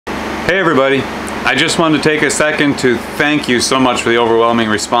Hey everybody, I just wanted to take a second to thank you so much for the overwhelming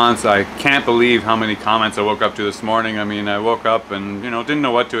response. I can't believe how many comments I woke up to this morning. I mean, I woke up and didn't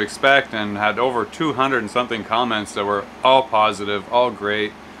know what to expect and had over 200 and something comments that were all positive, all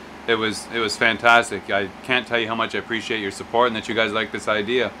great. It was fantastic. I can't tell you how much I appreciate your support and that you guys like this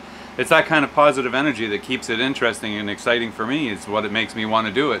idea. It's that kind of positive energy that keeps it interesting and exciting for me. It's what it makes me want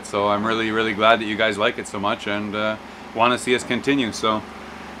to do it. So I'm really glad that you guys like it so much and want to see us continue. So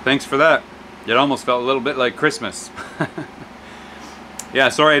thanks for that. It almost felt a little bit like Christmas. Yeah,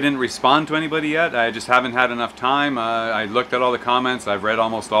 sorry I didn't respond to anybody yet. I just haven't had enough time. I looked at all the comments. I've read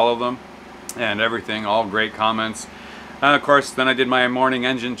almost all of them and everything, all great comments. Of course, then I did my morning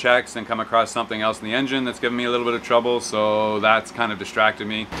engine checks and come across something else in the engine that's given me a little bit of trouble, so that's kind of distracted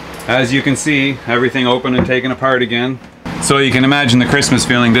me. As you can see, everything open and taken apart again. So you can imagine the Christmas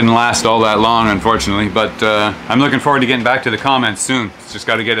feeling didn't last all that long, unfortunately, but I'm looking forward to getting back to the comments soon. It's just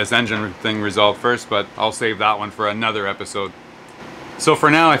got to get this engine thing resolved first, but I'll save that one for another episode. So for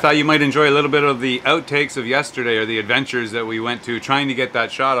now, I thought you might enjoy a little bit of the outtakes of yesterday, or the adventures that we went to trying to get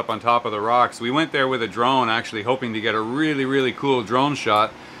that shot up on top of the rocks. We went there with a drone, actually hoping to get a really cool drone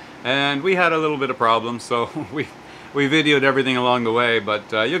shot, and we had a little bit of problems, so we videoed everything along the way,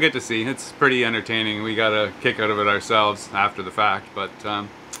 but you'll get to see. It's pretty entertaining. We got a kick out of it ourselves after the fact, but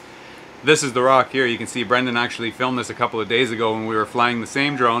this is the rock here. You can see Brendan actually filmed this a couple of days ago when we were flying the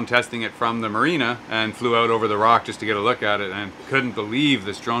same drone, testing it from the marina, and flew out over the rock just to get a look at it, and couldn't believe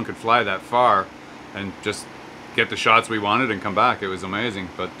this drone could fly that far and just get the shots we wanted and come back. It was amazing.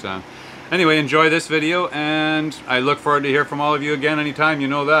 But anyway, enjoy this video, and I look forward to hear from all of you again anytime, you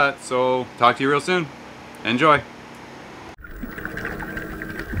know that. So talk to you real soon. Enjoy.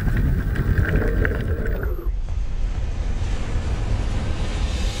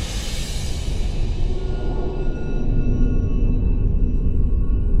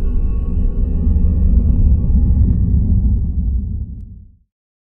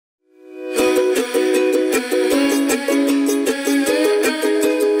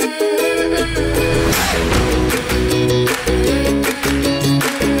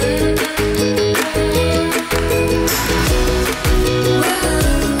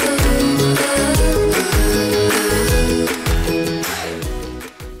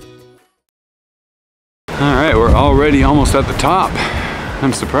 Alright, we're already almost at the top.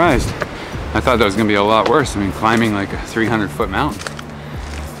 I'm surprised. I thought that was going to be a lot worse. I mean, climbing like a 300-foot mountain.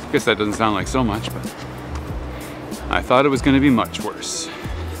 I guess that doesn't sound like so much, but I thought it was going to be much worse.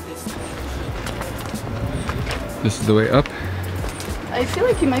 This is the way up. I feel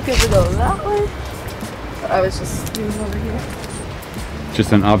like you might be able to go that way. But I was just doing over here.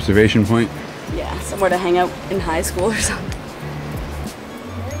 Just an observation point? Yeah, somewhere to hang out in high school or something.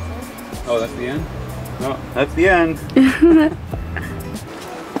 Oh, that's the end? No, that's the end.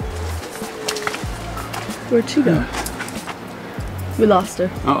 Where'd she go? We lost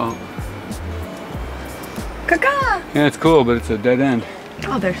her. Uh-oh. Caca! Yeah, it's cool, but it's a dead end.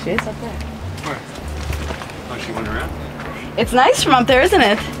 Oh, there she is, up there. Where? Oh, she went around? It's nice from up there, isn't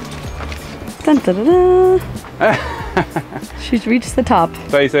it? Dun, dun, dun, dun. She's reached the top. I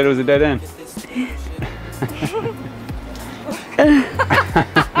thought you said it was a dead end.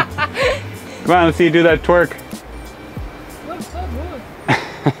 Come on, let's see you do that twerk. Looks so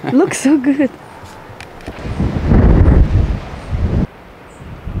good. Looks so good.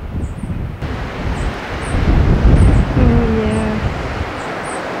 Oh yeah.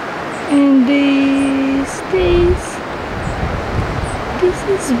 And this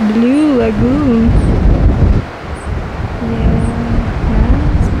is Blue Lagoon. Yeah,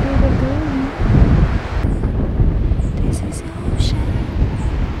 nice Blue Lagoon. This is the ocean.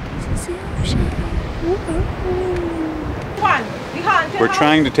 We're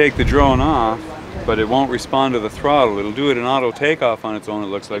trying to take the drone off, but it won't respond to the throttle. It'll do it in auto takeoff on its own, it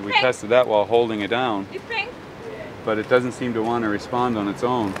looks like. We tested that while holding it down. But it doesn't seem to want to respond on its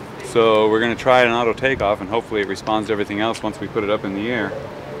own. So we're going to try an auto takeoff, and hopefully it responds to everything else once we put it up in the air.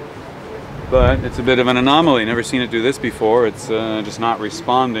 But it's a bit of an anomaly. Never seen it do this before. It's just not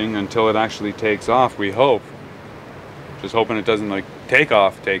responding until it actually takes off, we hope. Just hoping it doesn't like take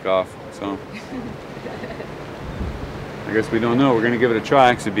off. So I guess we don't know. We're gonna give it a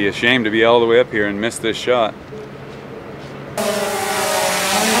try, because it'd be a shame to be all the way up here and miss this shot.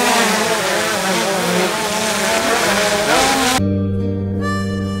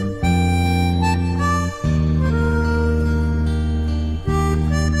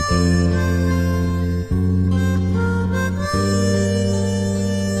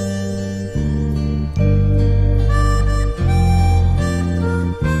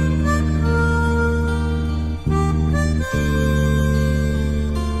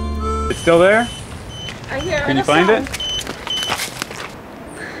 It's still there? I hear Can you find it?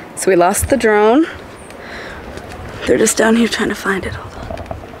 So we lost the drone. They're just down here trying to find it. Hold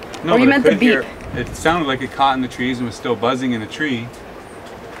on. No, Or you but meant I the could beep. hear- It sounded like it caught in the trees and was still buzzing in a tree.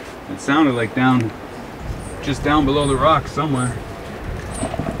 It sounded like just down below the rock somewhere.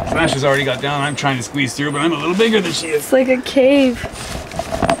 Slash has already got down. I'm trying to squeeze through, but I'm a little bigger than she is. It's like a cave.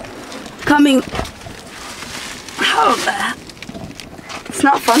 Coming out of that. It's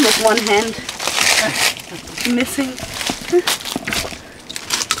not fun with one hand missing.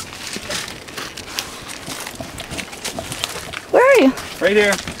 Where are you? Right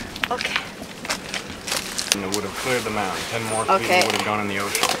here. Okay. And it would have cleared the mountain. 10 more feet Okay. and it would have gone in the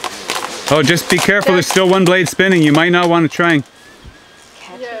ocean. Oh, just be careful. There's still one blade spinning. You might not want to try and...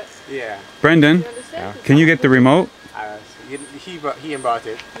 Yeah. Brendan, can you get the remote? He bought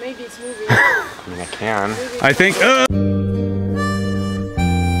it. Maybe it's moving. I mean, I can. I think...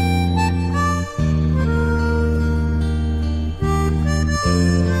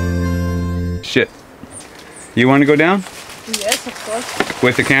 Shit. You want to go down? Yes, of course.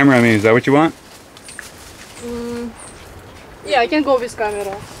 With the camera, I mean, is that what you want? Yeah, I can go with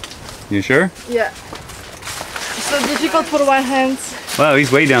camera. You sure? Yeah. So difficult for my hands. Wow,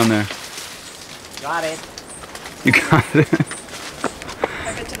 he's way down there. Got it. You got it.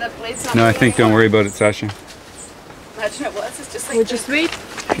 I bet you that blade's not No, I moving think don't anymore. worry about it, Sasha. Imagine it was. It's just like We'll just wait.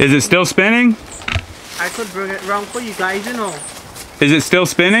 Is it still spinning? I could bring it around for you guys, you know. Is it still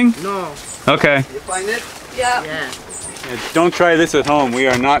spinning? No. Okay. You find it? yeah. Yeah. Don't try this at home. We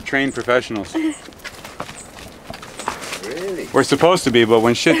are not trained professionals. Really? We're supposed to be, but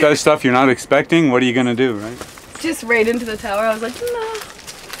when shit does stuff you're not expecting, what are you gonna do, right? Just right into the tower. I was like, no.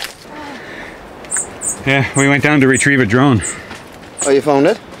 Yeah, we went down to retrieve a drone. Oh, you found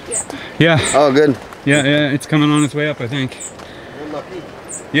it? Yeah, Oh, good. yeah, it's coming on its way up, I think. You're lucky.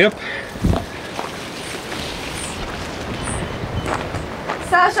 Yep.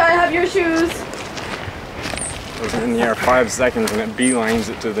 Sasha, I have your shoes. It was in the air 5 seconds and it beelines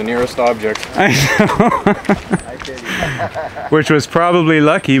it to the nearest object. I know. Which was probably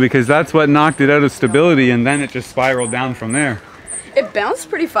lucky because that's what knocked it out of stability, and then it just spiraled down from there. It bounced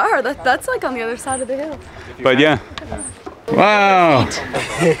pretty far. That's like on the other side of the hill. But yeah. Wow.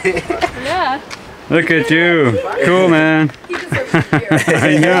 Yeah. Look at you. Cool, man. He deserves a beer.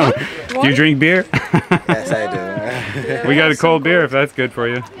 I know. Do you drink beer? Yes, I do. We got a cold beer if that's good for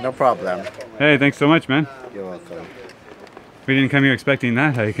you. No problem. Hey, thanks so much, man. You're welcome. We didn't come here expecting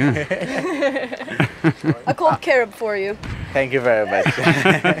that hike, huh? A cold carob for you. Thank you very much.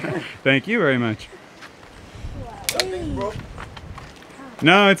 Thank you very much.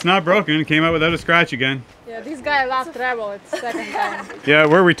 No, it's not broken. It came out without a scratch again. Yeah, this guy last travel. It's second time. Yeah,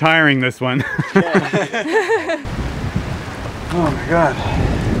 we're retiring this one. Oh my god.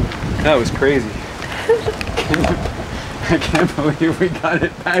 That was crazy. I can't believe we got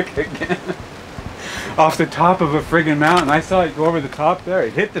it back again. Off the top of a friggin' mountain. I saw it go over the top there.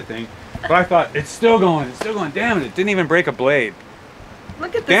 It hit the thing. But I thought, it's still going, it's still going. Damn it, it didn't even break a blade.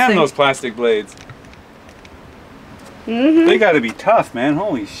 Look at this Damn thing. those plastic blades. They gotta be tough, man.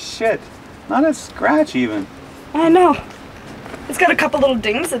 Holy shit. Not a scratch even. I know. It's got a couple little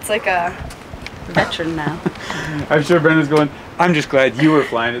dings. It's like a veteran now. I'm sure Brendan's going, I'm just glad you were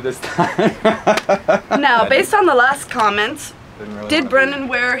flying it this time. Now, based on the last comment, Didn't really did wanna Brendan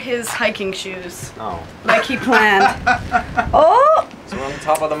wear his hiking shoes be- No. like he planned? Oh, So we're on the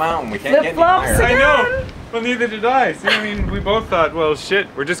top of the mountain. We can't get any flip-flops higher. I know. again. Well, neither did I. See, I mean, we both thought, well, shit,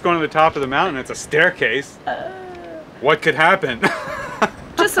 we're just going to the top of the mountain. It's a staircase. What could happen?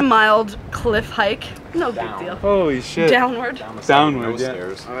 Just a mild cliff hike. No big Down. deal. Holy shit. Downward. Down the Downward, those yeah.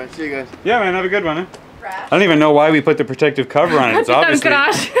 stairs. All right, see you guys. Yeah, man, have a good one, huh? I don't even know why we put the protective cover on it. It's obviously,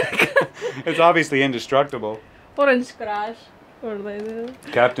 Crash. it's obviously indestructible. Orange crash. Oradaydı.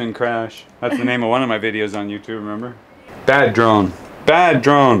 Captain Crash. That's the name of one of my videos on YouTube, remember? Bad drone. Bad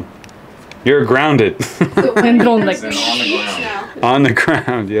drone. You're grounded. And drone like Then on the ground. On the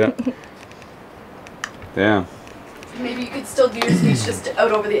ground, yeah. Yeah. Maybe you could still do your speech just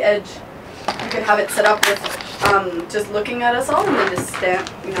out over the edge. You could have it set up with just looking at us all and then just stand,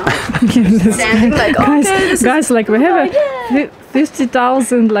 you know? Standing like, okay, this is Guys, like we have a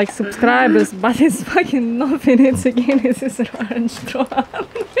 50,000 like subscribers, but it's fucking nothing. It's again, this is an orange drone.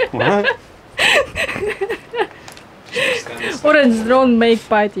 What? Orange drone make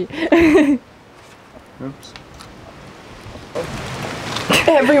party. Oops.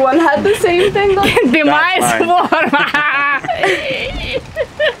 everyone had the same thing though. The mice fine. warm.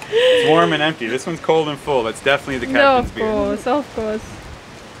 It's warm and empty. This one's cold and full. That's definitely the No, captain's of beer. course, of course.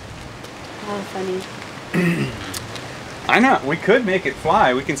 Oh, funny. I know. We could make it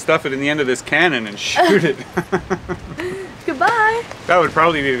fly. We can stuff it in the end of this cannon and shoot it. Goodbye. That would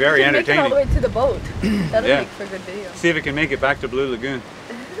probably be very entertaining. Make it all the way to the boat. That'll Yeah. make for a good video. See if it can make it back to Blue Lagoon.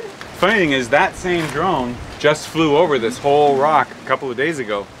 Funny thing is, that same drone just flew over this whole rock a couple of days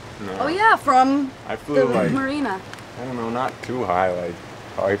ago. No. Oh yeah, from I the flew like, marina. I don't know, not too high, like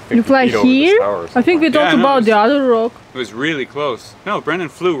probably 50 You fly feet over the here? tower or I think we something. talked Yeah, no, about it the other rock. It was really close. No, Brendan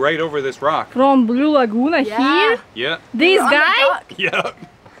flew right over this rock. From Blue Laguna Yeah. here? Yeah. This We're on the guy? dock.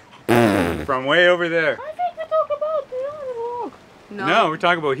 Yeah. From way over there. I think we talked about the other rock. No, we're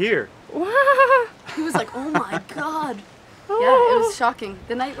talking about here. Wow. He was like, oh my god. Yeah, it was shocking.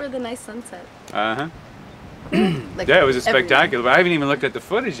 The night where the nice sunset. Uh-huh. Like Yeah, it was a everywhere. spectacular. But I haven't even looked at the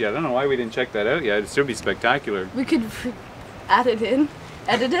footage yet. I don't know why we didn't check that out yet. It'd still be spectacular. We could add it in,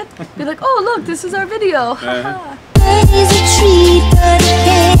 edit it, be like, oh look, this is our video. Uh-huh. Is a treat, but it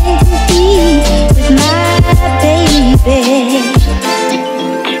can't compete with my baby.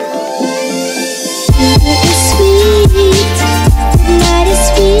 It's sweet, not as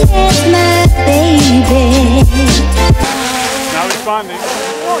sweet as my baby. Now responding.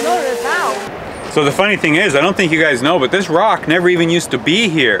 Oh no, it's now. So the funny thing is, I don't think you guys know, but this rock never even used to be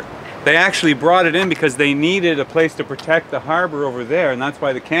here. They actually brought it in because they needed a place to protect the harbor over there, and that's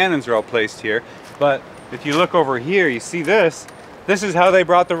why the cannons are all placed here. But if you look over here, you see this. This is how they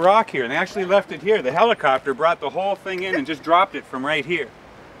brought the rock here, and they actually left it here. The helicopter brought the whole thing in and just dropped it from right here.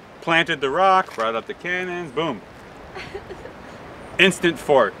 Planted the rock, brought up the cannons, boom. Instant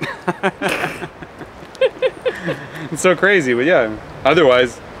fort. It's so crazy, but yeah.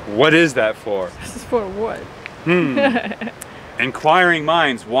 Otherwise, what is that for? This is for what? Inquiring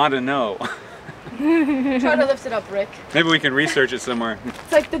minds want to know. Try to lift it up, Rick. Maybe we can research it somewhere.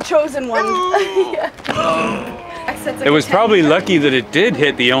 It's like the chosen one. Yeah. It was probably lucky that it did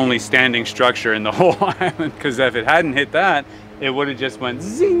hit the only standing structure in the whole island, because if it hadn't hit that, it would have just went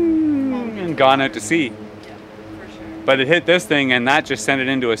zing and gone out to sea. Yeah, for sure. But it hit this thing, and that just sent it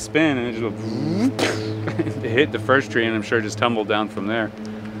into a spin, and it just went, it hit the first tree, and I'm sure it just tumbled down from there.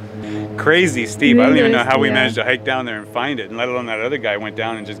 Crazy steep. I don't even know how we Yeah. managed to hike down there and find it, and let alone that other guy went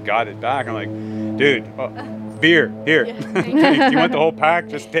down and just got it back. I'm like, dude, beer, here. Yeah, If you want the whole pack,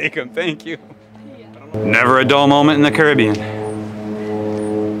 just take them, thank you. Never a dull moment in the Caribbean.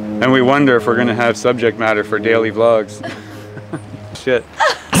 And we wonder if we're gonna have subject matter for daily vlogs. Shit.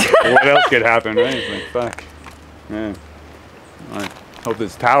 What else could happen, right? It's like, fuck. Yeah. I hope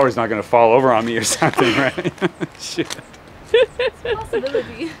this tower's not gonna fall over on me or something, right? Shit. It's a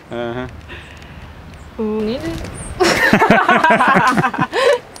possibility. Uh-huh. Who need it?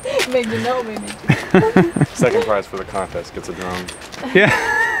 Maybe no, maybe. Second prize for the contest gets a drone. Yeah.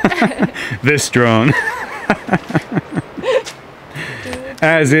 This drone.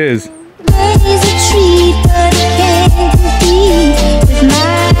 As is. Love is a treat, but it can't compete with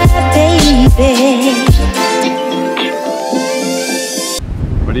my baby.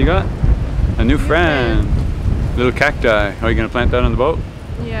 What do you got? A new friend. Little cacti. Are you gonna plant that on the boat?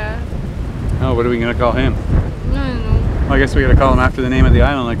 Yeah. Oh, what are we gonna call him? No, no. Well, I guess we gotta call him after the name of the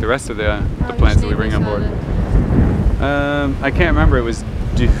island, like the rest of the plants that we bring on board. I can't remember. It was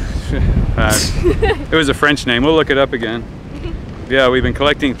it was a French name. We'll look it up again. Yeah, we've been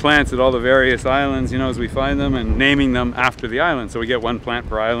collecting plants at all the various islands, you know, as we find them, and naming them after the island. So we get one plant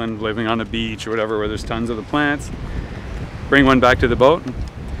per island, living on a beach or whatever, where there's tons of the plants. Bring one back to the boat,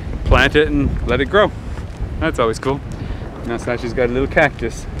 plant it, and let it grow. That's always cool. Now Sachi's got a little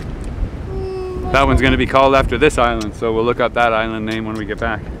cactus. That one's going to be called after this island, so we'll look up that island name when we get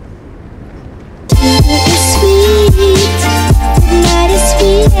back. It's sweet, not as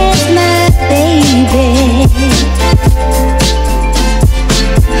sweet as my baby.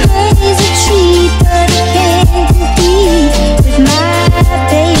 Love is a treat, but it can't compete with my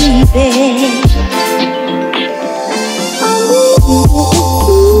baby.